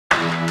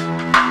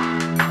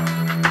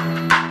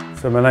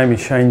So my name is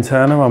Shane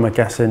Turner, I'm a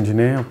gas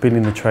engineer. I've been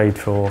in the trade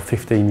for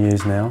 15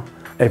 years now.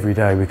 Every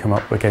day we come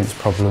up against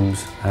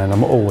problems and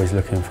I'm always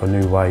looking for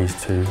new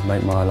ways to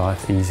make my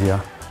life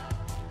easier.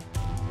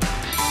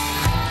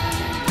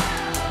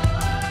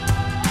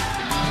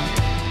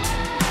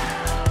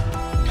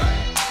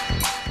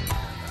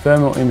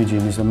 Thermal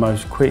imaging is the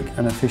most quick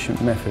and efficient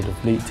method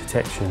of leak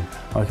detection.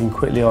 I can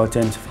quickly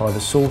identify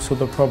the source of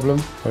the problem,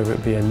 whether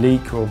it be a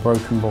leak or a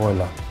broken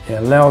boiler. It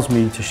allows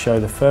me to show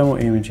the thermal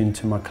imaging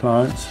to my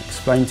clients,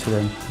 explain to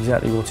them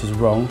exactly what is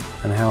wrong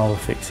and how I will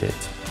fix it.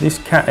 This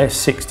Cat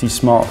S60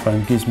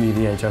 smartphone gives me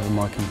the edge over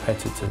my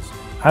competitors.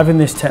 Having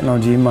this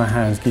technology in my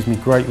hands gives me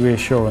great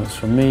reassurance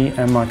for me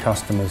and my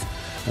customers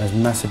and has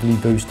massively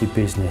boosted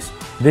business.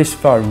 This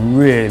phone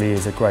really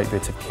is a great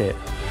bit of kit.